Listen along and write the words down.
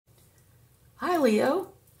Hi Leo,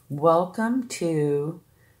 welcome to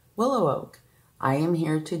WillowOAK. I am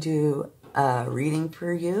here to do a reading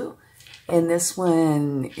for you, and this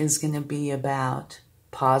one is going to be about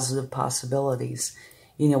positive possibilities.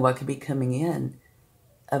 You know, what could be coming in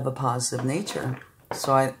of a positive nature.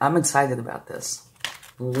 So I'm excited about this.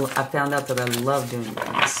 I found out that I love doing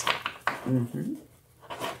things.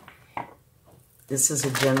 This is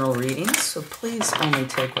a general reading, so please only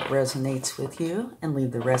take what resonates with you and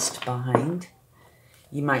leave the rest behind.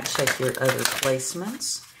 You might check your other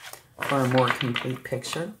placements for a more complete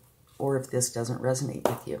picture, or if this doesn't resonate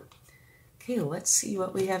with you. Okay, let's see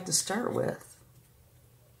what we have to start with.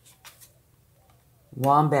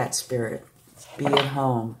 Wombat spirit, be at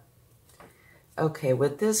home. Okay,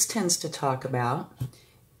 what this tends to talk about,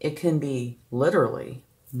 it can be literally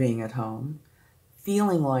being at home,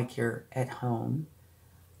 feeling like you're at home.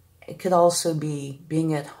 It could also be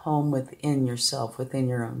being at home within yourself, within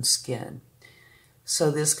your own skin.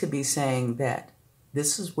 So this could be saying that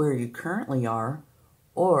this is where you currently are,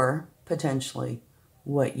 or potentially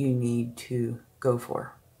what you need to go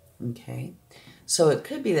for, okay? So it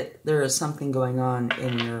could be that there is something going on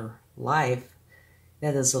in your life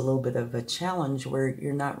that is a little bit of a challenge where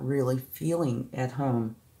you're not really feeling at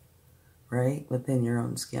home, right, within your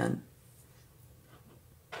own skin.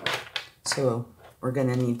 So we're going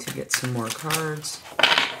to need to get some more cards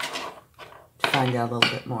to find out a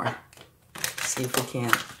little bit more. See if we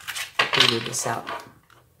can't figure this out.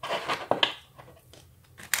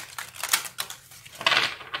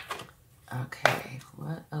 Okay,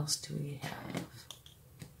 what else do we have?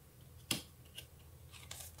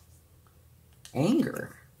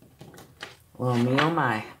 Anger. Well, me oh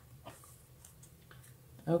my.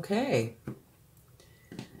 Okay.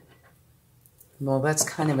 Well, that's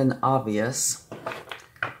kind of an obvious.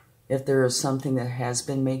 If there is something that has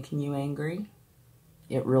been making you angry,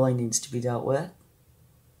 it really needs to be dealt with.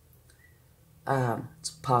 It's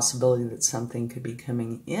a possibility that something could be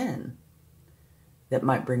coming in that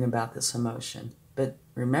might bring about this emotion. But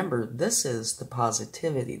remember, this is the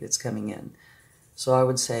positivity that's coming in. So I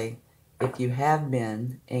would say, if you have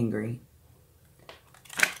been angry,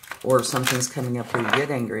 or something's coming up where you get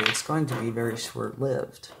angry, it's going to be very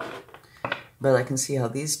short-lived. But I can see how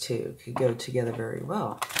these two could go together very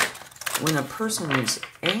well. When a person is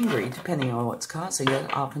angry, depending on what's causing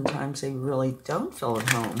it, oftentimes they really don't feel at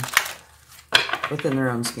home within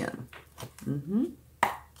their own skin.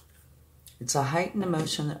 It's a heightened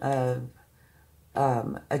emotion of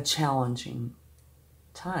a challenging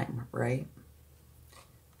time, right?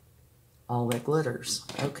 All that glitters.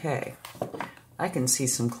 Okay. I can see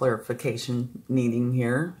some clarification needing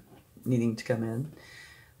to come in.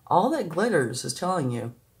 All that glitters is telling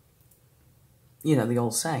you, you know, the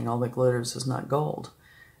old saying, all that glitters is not gold.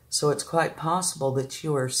 So it's quite possible that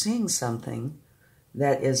you are seeing something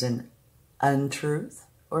that is an untruth,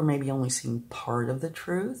 or maybe only seeing part of the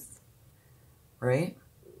truth, right?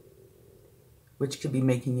 Which could be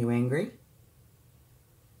making you angry.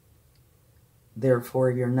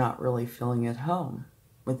 Therefore, you're not really feeling at home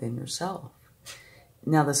within yourself.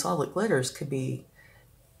 Now, this all that glitters could be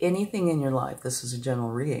anything in your life. This is a general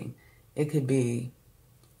reading. It could be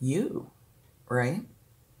you, right?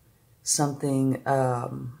 Something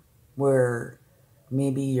where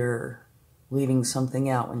maybe you're leaving something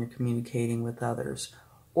out when you're communicating with others,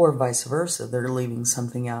 or vice versa. They're leaving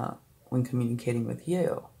something out when communicating with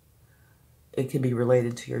you. It could be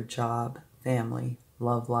related to your job, family,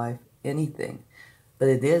 love life, anything. But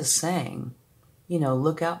it is saying, you know,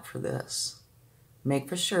 look out for this. Make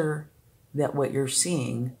for sure that what you're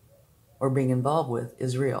seeing or being involved with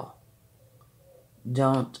is real.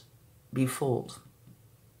 Don't be fooled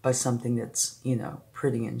by something that's, you know,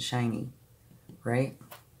 pretty and shiny, right?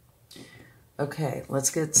 Okay, let's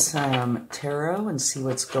get some tarot and see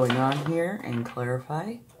what's going on here and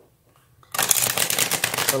clarify.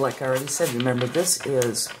 So like I already said, remember, this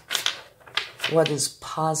is what is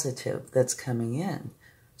positive that's coming in.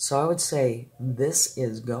 So I would say this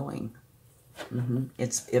is going.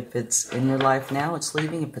 If it's in your life now, it's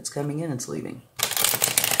leaving. If it's coming in, it's leaving.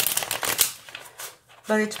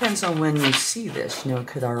 But it depends on when you see this. You know, it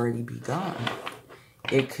could already be gone.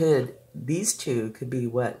 It could, these two could be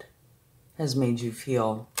what has made you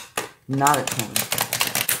feel not at home.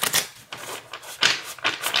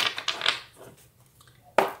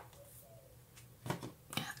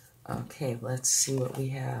 Okay, let's see what we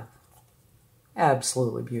have.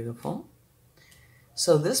 Absolutely beautiful.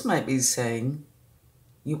 So this might be saying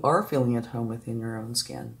you are feeling at home within your own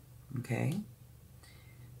skin, okay?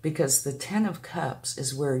 Because the Ten of Cups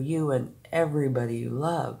is where you and everybody you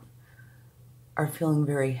love are feeling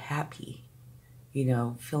very happy you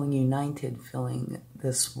know, feeling united, feeling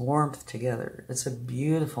this warmth together. It's a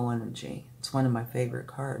beautiful energy. It's one of my favorite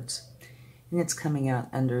cards. And it's coming out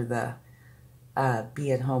under the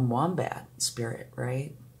be at home wombat spirit,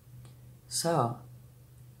 right? So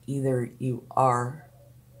either you are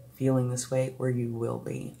feeling this way or you will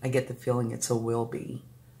be. I get the feeling it's a will be,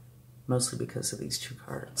 mostly because of these two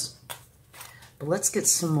cards. But let's get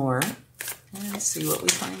some more and see what we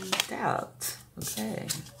find out. Okay.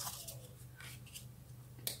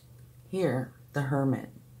 Here, the Hermit.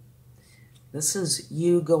 This is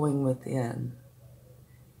you going within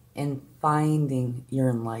and finding your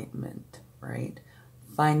enlightenment, right?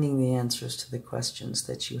 Finding the answers to the questions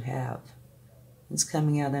that you have. It's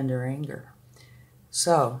coming out under anger.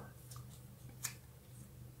 So,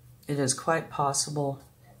 it is quite possible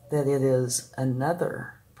that it is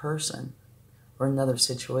another person or another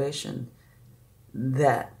situation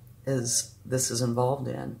that this is involved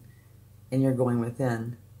in, and you're going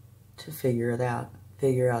within to figure it out,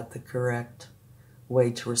 figure out the correct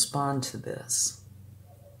way to respond to this.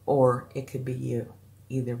 Or it could be you,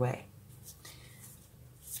 either way.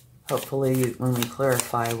 Hopefully, when we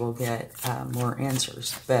clarify, we'll get more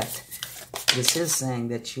answers. But this is saying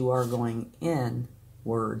that you are going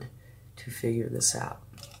inward to figure this out.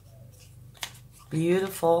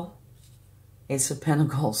 Beautiful Ace of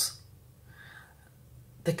Pentacles.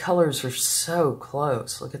 The colors are so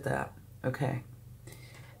close. Look at that. Okay.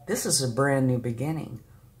 This is a brand new beginning.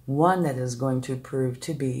 One that is going to prove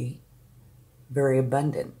to be very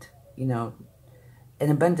abundant. You know,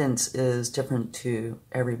 and abundance is different to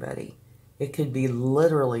everybody. It could be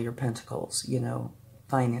literally your pentacles, you know,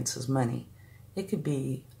 finances, money. It could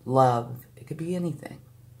be love. It could be anything.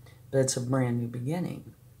 But it's a brand new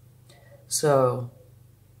beginning. So,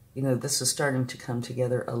 you know, this is starting to come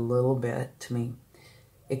together a little bit to me.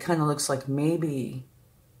 It kind of looks like maybe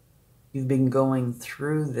you've been going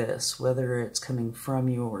through this, whether it's coming from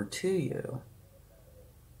you or to you.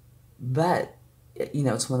 But, you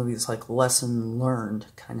know, it's one of these like lesson learned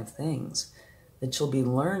kind of things that you'll be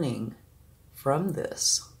learning from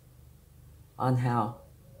this on how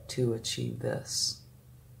to achieve this.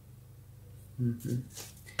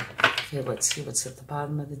 Okay, let's see what's at the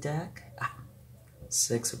bottom of the deck.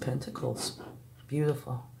 Six of Pentacles.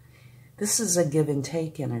 Beautiful. This is a give and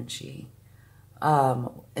take energy.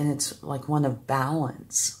 And it's like one of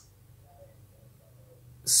balance.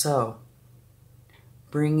 So,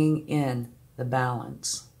 bringing in the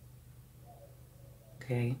balance.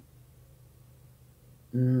 Okay.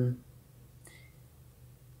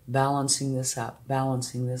 Balancing this out,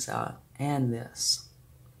 and this,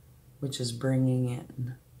 which is bringing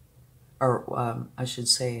in, or I should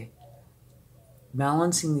say,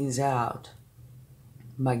 balancing these out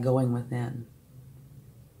by going within,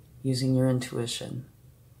 using your intuition,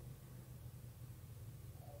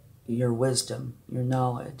 your wisdom, your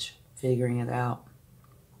knowledge, figuring it out,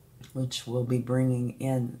 which will be bringing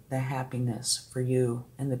in the happiness for you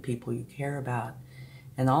and the people you care about,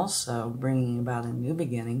 and also bringing about a new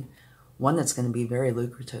beginning, one that's going to be very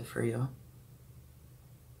lucrative for you.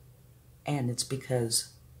 And it's because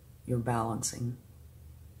you're balancing,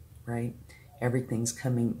 right? Everything's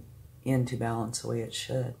coming into balance the way it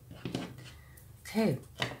should. Okay,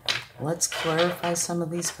 let's clarify some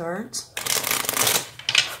of these cards.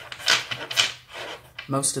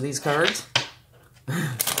 Most of these cards.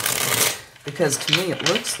 Because to me it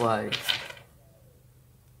looks like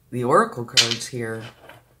the Oracle cards here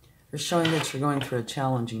are showing that you're going through a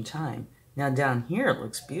challenging time. Now down here it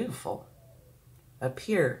looks beautiful. Up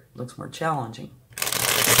here it looks more challenging.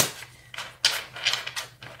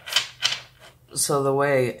 So the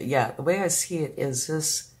way I see it is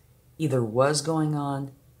this either was going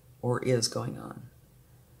on or is going on.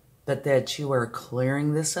 But that you are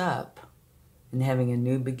clearing this up and having a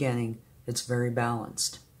new beginning that's very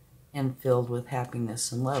balanced and filled with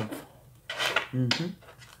happiness and love.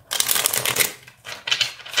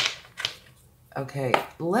 Okay,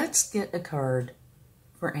 let's get a card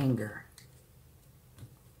for anger.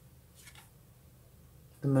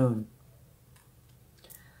 The Moon.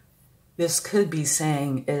 This could be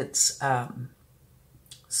saying it's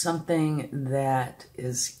something that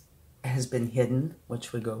has been hidden,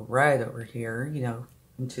 which would go right over here, you know,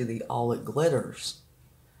 into the all it glitters.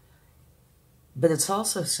 But it's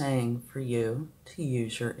also saying for you to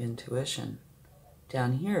use your intuition.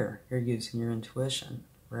 Down here, you're using your intuition,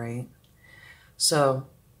 right? So,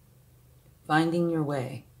 finding your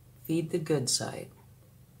way, feed the good side.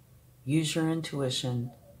 Use your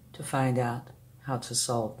intuition to find out how to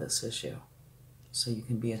solve this issue so you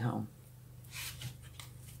can be at home.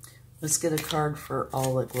 Let's get a card for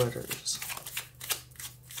all it glitters.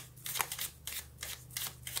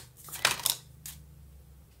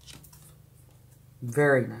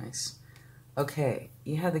 Very nice. Okay,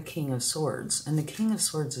 you have the King of Swords, and the King of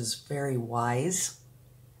Swords is very wise,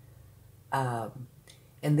 and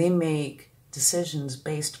they make decisions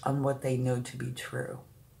based on what they know to be true,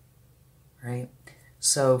 right?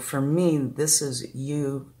 So for me, this is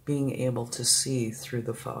you being able to see through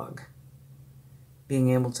the fog, being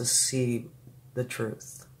able to see the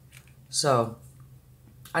truth. So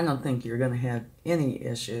I don't think you're going to have any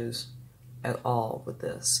issues at all with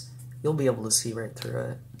this. You'll be able to see right through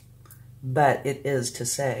it. But it is to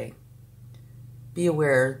say, be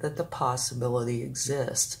aware that the possibility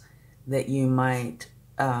exists that you might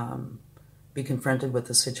be confronted with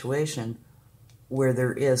a situation where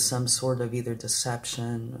there is some sort of either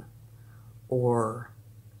deception or,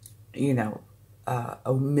 you know,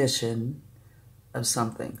 omission of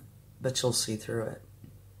something, but you'll see through it.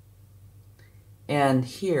 And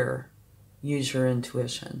here, use your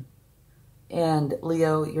intuition. And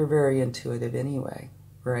Leo, you're very intuitive anyway,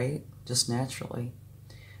 right? Just naturally.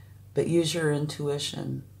 But use your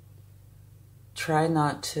intuition. Try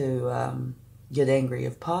not to get angry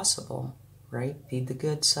if possible, right? Feed the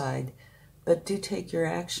good side. But do take your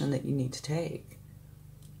action that you need to take.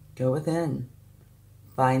 Go within.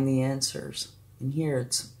 Find the answers. And here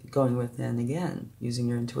it's going within again, using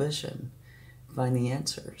your intuition. Find the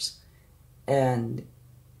answers. And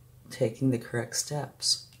taking the correct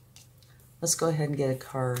steps. Let's go ahead and get a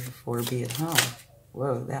card for Be at Home.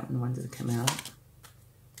 Whoa, that one wanted to come out.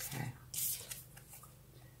 Okay.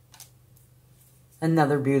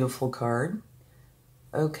 Another beautiful card.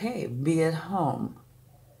 Okay, Be at Home.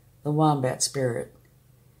 The Wombat Spirit.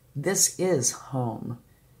 This is home,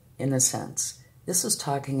 in a sense. This is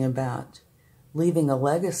talking about leaving a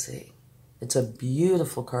legacy. It's a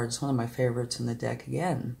beautiful card. It's one of my favorites in the deck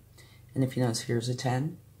again. And if you notice, here's a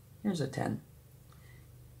 10. Here's a 10.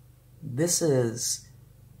 This is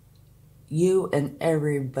you and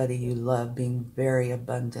everybody you love being very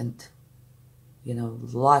abundant. You know,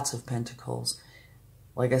 lots of pentacles.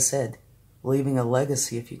 Like I said, leaving a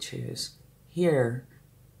legacy if you choose. Here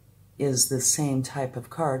is the same type of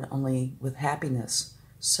card, only with happiness.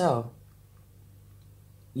 So,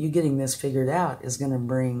 you getting this figured out is going to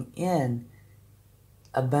bring in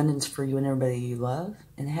abundance for you and everybody you love,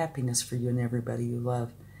 and happiness for you and everybody you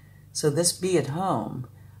love. So this Be at Home,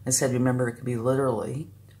 I said, remember, it could be literally,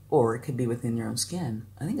 or it could be within your own skin.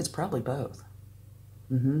 I think it's probably both.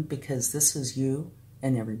 Because this is you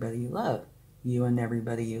and everybody you love. You and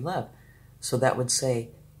everybody you love. So that would say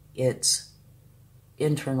it's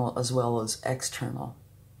internal as well as external,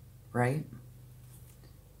 right?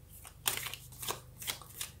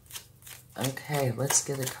 Okay, let's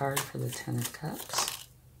get a card for the Ten of Cups.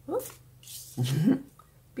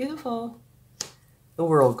 Beautiful. The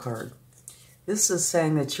World card. This is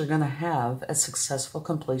saying that you're going to have a successful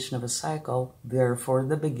completion of a cycle, therefore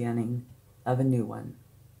the beginning of a new one.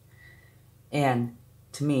 And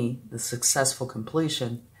to me, the successful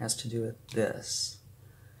completion has to do with this.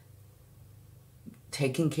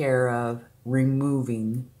 Taking care of,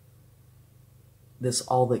 removing this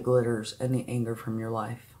all that glitters and the anger from your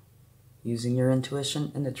life. Using your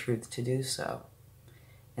intuition and the truth to do so.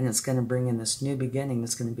 And it's going to bring in this new beginning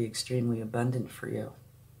that's going to be extremely abundant for you.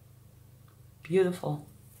 Beautiful.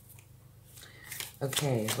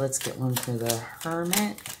 Okay, let's get one for the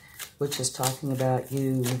Hermit, which is talking about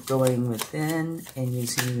you going within and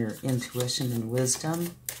using your intuition and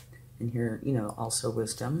wisdom. And here, you know, also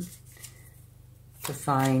wisdom, to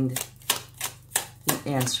find the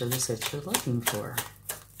answers that you're looking for.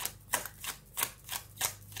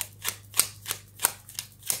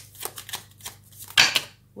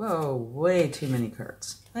 Whoa, way too many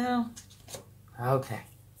cards. Well, okay.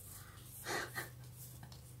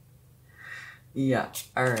 Yeah,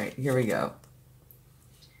 all right, here we go.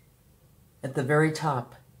 At the very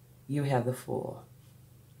top, you have the Fool.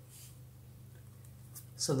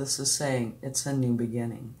 So this is saying it's a new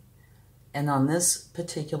beginning. And on this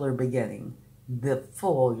particular beginning, the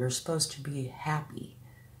Fool, you're supposed to be happy.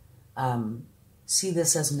 See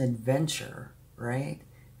this as an adventure, right?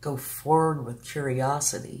 Go forward with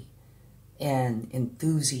curiosity and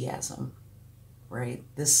enthusiasm, right?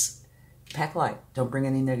 This, pack light, don't bring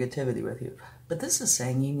any negativity with you. But this is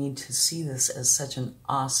saying you need to see this as such an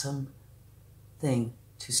awesome thing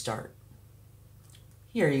to start.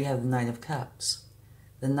 Here you have the Knight of Cups.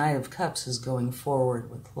 The Knight of Cups is going forward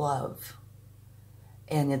with love.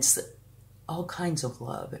 And it's all kinds of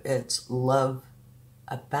love. It's love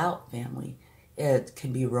about family. It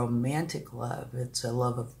can be romantic love. It's a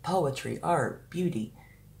love of poetry, art, beauty.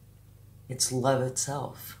 It's love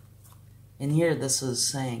itself. And here this is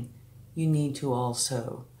saying you need to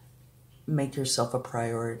also make yourself a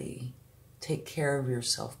priority. take care of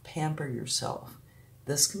yourself, pamper yourself.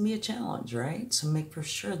 This can be a challenge, right? So make for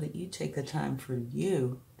sure that you take the time for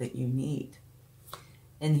you that you need.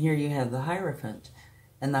 And here you have the Hierophant.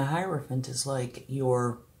 And the Hierophant is like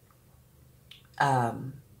your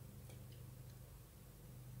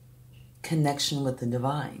connection with the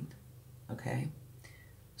divine, okay?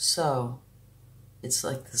 So it's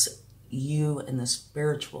like this you and the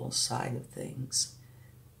spiritual side of things.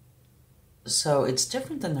 So it's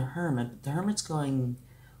different than the Hermit. The Hermit's going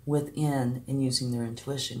within and using their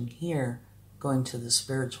intuition. Here, going to the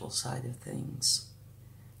spiritual side of things.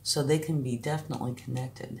 So they can be definitely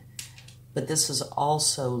connected. But this is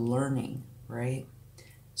also learning, right?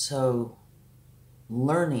 So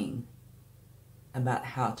learning about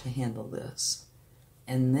how to handle this.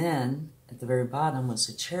 And then at the very bottom was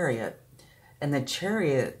the Chariot. And the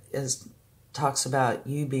Chariot talks about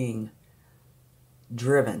you being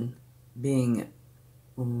driven, being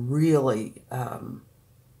really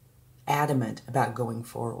adamant about going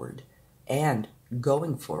forward. And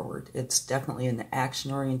going forward, it's definitely an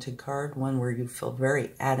action-oriented card, one where you feel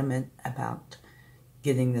very adamant about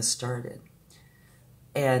getting this started.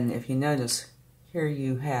 And if you notice, here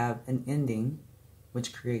you have an ending,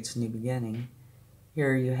 which creates a new beginning.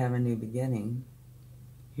 Here you have a new beginning.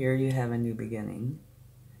 Here you have a new beginning.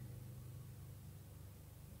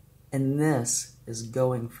 And this is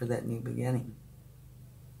going for that new beginning.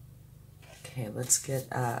 Okay, let's get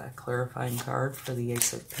a clarifying card for the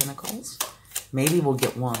Ace of Pentacles. Maybe we'll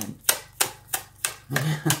get one.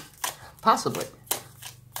 Possibly.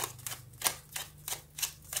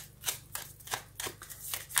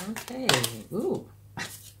 Okay. Ooh.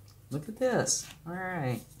 Look at this. All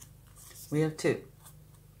right. We have two.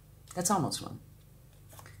 That's almost one.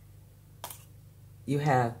 You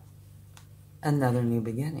have another new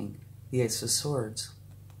beginning. The Ace of Swords.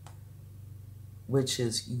 Which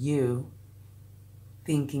is you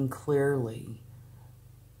thinking clearly.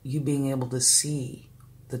 You being able to see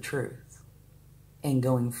the truth. And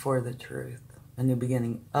going for the truth. A new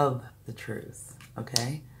beginning of the truth.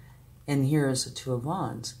 Okay? And here is the Two of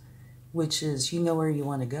Wands, which is you know where you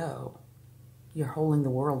want to go. You're holding the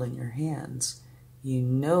world in your hands. You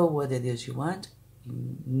know what it is you want.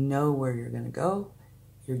 You know where you're going to go.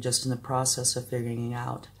 You're just in the process of figuring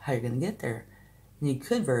out how you're going to get there. And you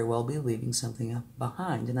could very well be leaving something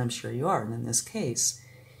behind, and I'm sure you are. And in this case,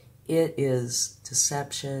 it is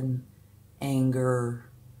deception, anger,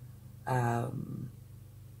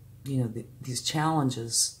 these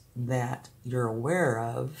challenges that you're aware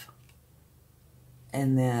of,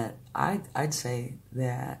 and that I'd say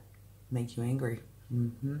that make you angry.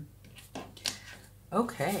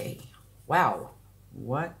 Okay. Wow.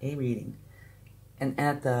 What a reading. And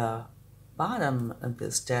at the bottom of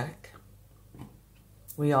this deck,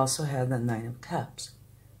 we also have the Nine of Cups.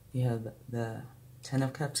 You have the Ten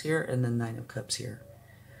of Cups here and the Nine of Cups here.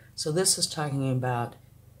 So this is talking about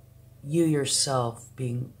you yourself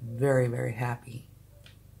being very, very happy,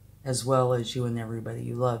 as well as you and everybody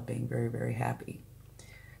you love being very, very happy.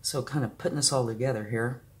 So kind of putting this all together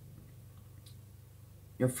here,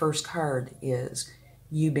 your first card is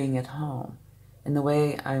you being at home. And the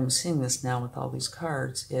way I'm seeing this now with all these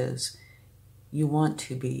cards is you want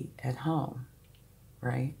to be at home,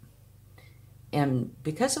 right? And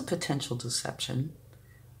because of potential deception,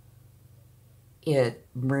 it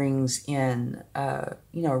brings in, a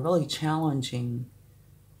really challenging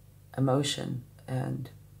emotion and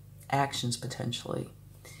actions potentially.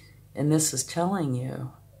 And this is telling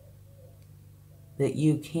you that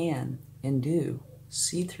you can and do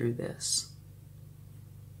see through this.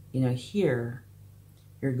 Here,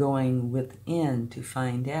 you're going within to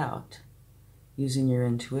find out using your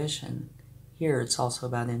intuition. Here, it's also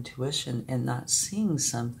about intuition and not seeing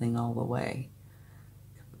something all the way.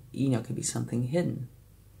 It could be something hidden.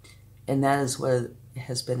 And that is what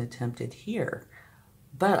has been attempted here.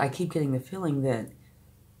 But I keep getting the feeling that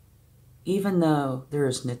even though there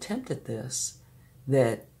is an attempt at this,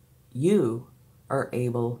 that you are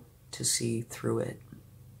able to see through it.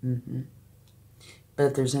 But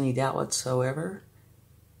if there's any doubt whatsoever,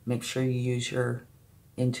 make sure you use your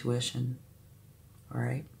intuition. All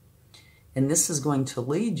right? And this is going to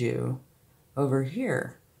lead you over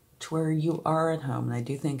here to where you are at home. And I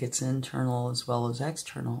do think it's internal as well as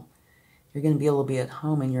external. You're going to be able to be at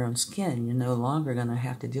home in your own skin. You're no longer going to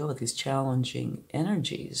have to deal with these challenging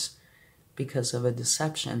energies because of a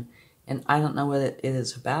deception. And I don't know what it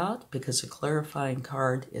is about, because the clarifying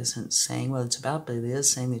card isn't saying what it's about, but it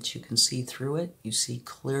is saying that you can see through it. You see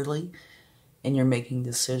clearly, and you're making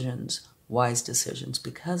decisions, wise decisions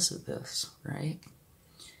because of this, right?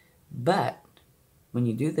 But when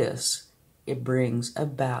you do this, it brings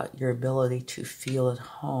about your ability to feel at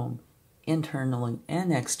home internally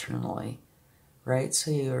and externally, right?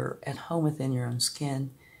 So you're at home within your own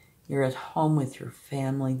skin. You're at home with your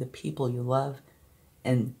family, the people you love,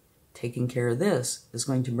 and taking care of this is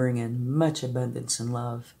going to bring in much abundance and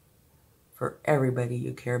love for everybody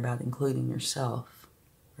you care about, including yourself,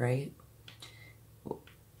 right?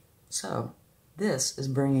 So this is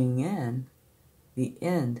bringing in the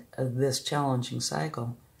end of this challenging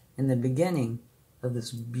cycle and the beginning of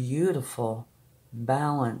this beautiful,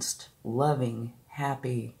 balanced, loving,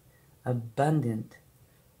 happy, abundant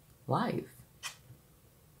life.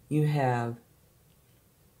 You have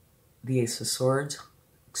the Ace of Swords,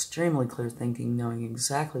 extremely clear thinking, knowing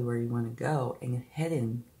exactly where you want to go and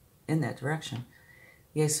heading in that direction.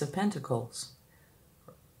 The Ace of Pentacles,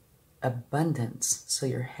 abundance. So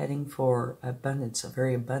you're heading for abundance, a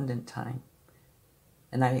very abundant time.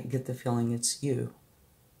 And I get the feeling it's you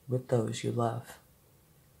with those you love.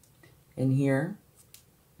 And here,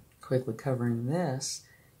 quickly covering this,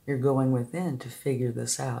 you're going within to figure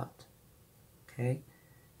this out. Okay?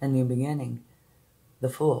 A new beginning. The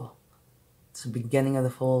Fool. It's the beginning of the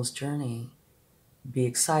Fool's journey. Be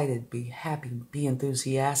excited, be happy, be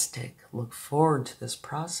enthusiastic. Look forward to this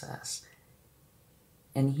process.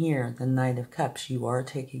 And here, the Knight of Cups, you are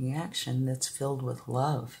taking action that's filled with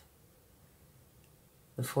love.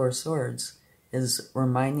 The Four of Swords is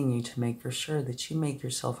reminding you to make for sure that you make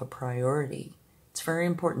yourself a priority. It's very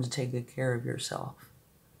important to take good care of yourself,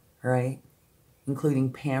 right?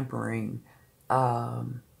 Including pampering,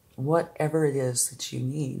 whatever it is that you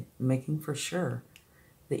need, making for sure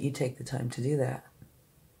that you take the time to do that.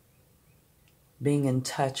 Being in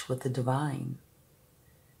touch with the divine.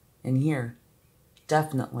 And here,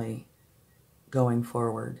 definitely going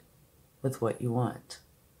forward with what you want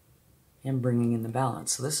and bringing in the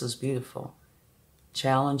balance. So this is beautiful.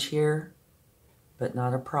 Challenge here, but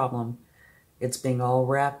not a problem. It's being all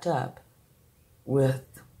wrapped up with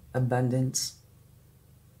abundance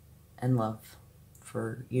and love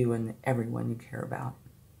for you and everyone you care about.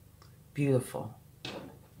 Beautiful.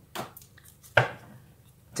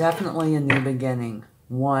 Definitely a new beginning,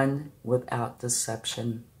 one without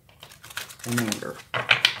deception and anger.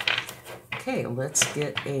 Okay, let's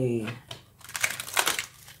get a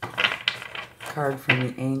card from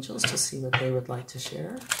the angels to see what they would like to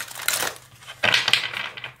share.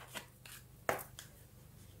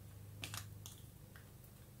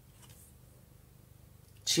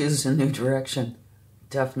 Choose a new direction.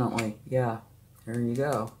 Definitely. Yeah. There you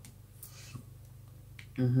go.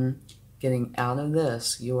 Getting out of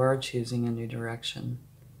this, you are choosing a new direction.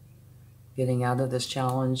 Getting out of this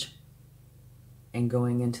challenge and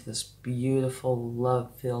going into this beautiful,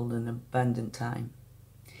 love-filled, and abundant time.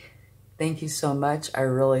 Thank you so much. I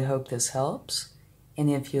really hope this helps. And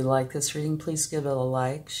if you like this reading, please give it a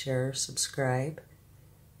like, share, subscribe.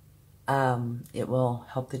 It will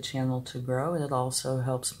help the channel to grow, and it also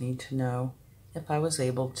helps me to know if I was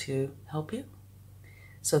able to help you.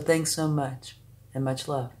 So thanks so much, and much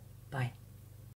love. Bye.